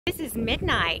This is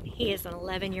Midnight. He is an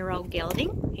 11-year-old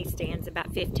gelding. He stands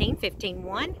about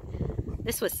 15'1".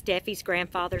 This was Steffi's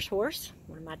grandfather's horse,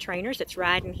 one of my trainers that's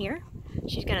riding here.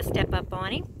 She's going to step up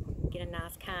on him, get a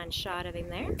nice kind shot of him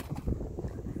there.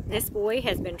 This boy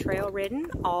has been trail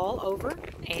ridden all over,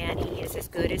 and he is as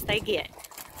good as they get.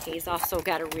 He's also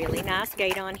got a really nice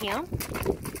gait on him.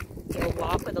 He'll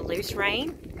walk with a loose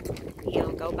rein.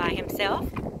 He'll go by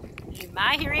himself. You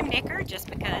might hear him nicker just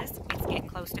because it's getting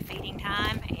close to feeding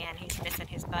time and he's missing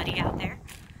his buddy out there,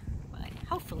 but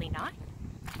hopefully not.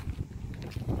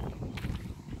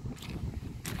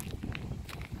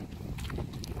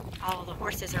 All the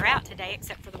horses are out today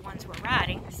except for the ones we're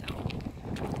riding, so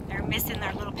they're missing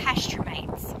their little pasture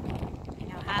mates. You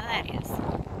know how that is.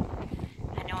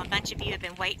 I know a bunch of you have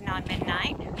been waiting on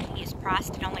Midnight. He is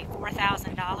priced at only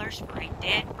 $4,000 for a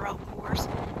dead, broke horse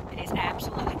that is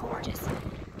absolutely gorgeous.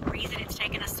 The reason it's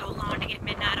taken us so long to get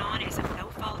Midnight on is of no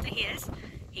fault of his.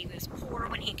 He was poor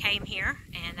when he came here,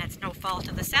 and that's no fault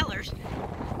of the sellers.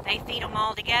 They feed him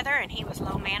all together, and he was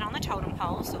low man on the totem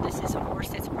pole, so this is a horse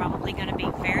that's probably going to be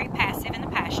very passive in the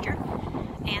pasture,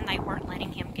 and they weren't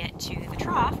letting him get to the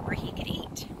trough where he could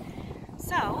eat.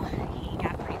 So he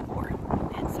got pretty poor,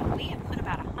 and so we have put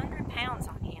about 100 pounds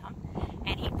on him,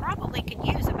 and he probably could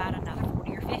use about another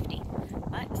 40 or 50,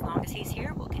 but as long as he's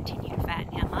here, we'll continue to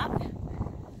fatten him up.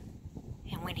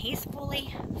 And when he's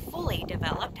fully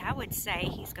developed, I would say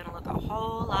he's going to look a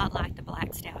whole lot like the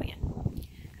Black Stallion,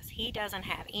 because he doesn't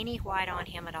have any white on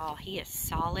him at all. He is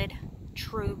solid,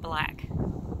 true black.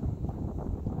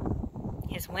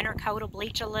 His winter coat will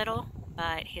bleach a little,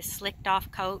 but his slicked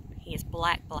off coat, he is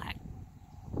black.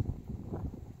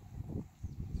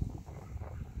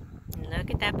 And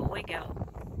look at that boy go.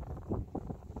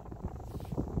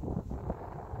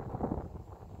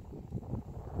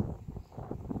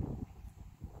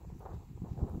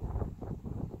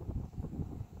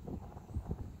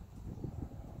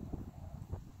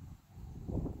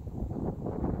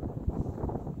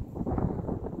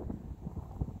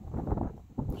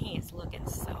 He is looking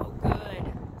so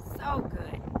good, so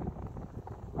good.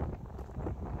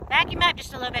 Back him up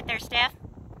just a little bit there, Steph.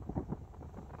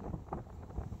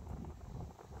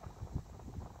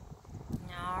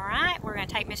 All right, we're going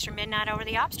to take Mr. Midnight over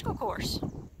the obstacle course.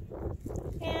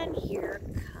 And here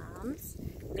comes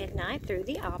Midnight through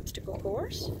the obstacle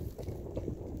course.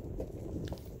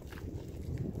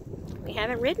 We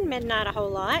haven't ridden Midnight a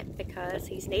whole lot because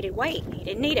he's needed weight. He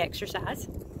didn't need exercise.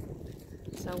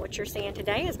 So what you're seeing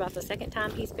today is about the second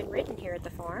time he's been ridden here at the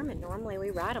farm, and normally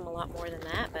we ride him a lot more than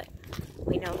that, but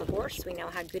we know the horse, we know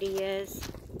how good he is,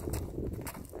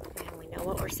 and we know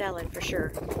what we're selling for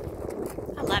sure.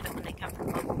 I love it when they come from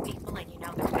local people and you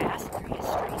know their past, their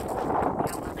history,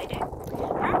 how well they do.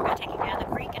 Alright, we're going to take you down the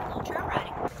creek and a little trail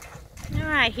riding.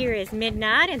 Alright, here is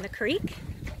Midnight in the creek,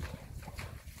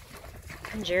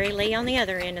 and Jerry Lee on the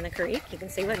other end of the creek. You can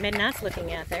see what Midnight's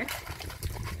looking at there.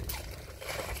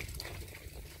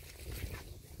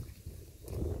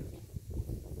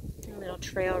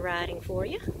 Trail riding for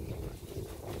you.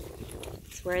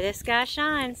 It's where this guy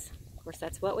shines. Of course,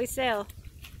 that's what we sell.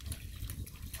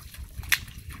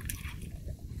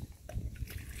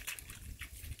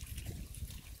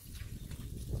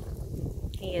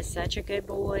 He is such a good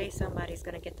boy. Somebody's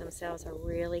going to get themselves a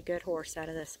really good horse out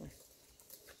of this one.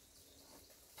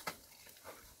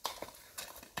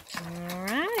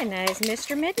 Alright, and that is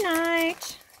Mr.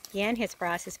 Midnight. Again, his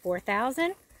price is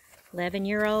 $4,000.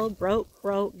 11-year-old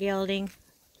broke gelding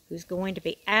who's going to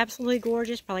be absolutely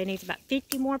gorgeous. Probably needs about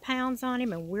 50 more pounds on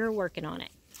him, and we're working on it.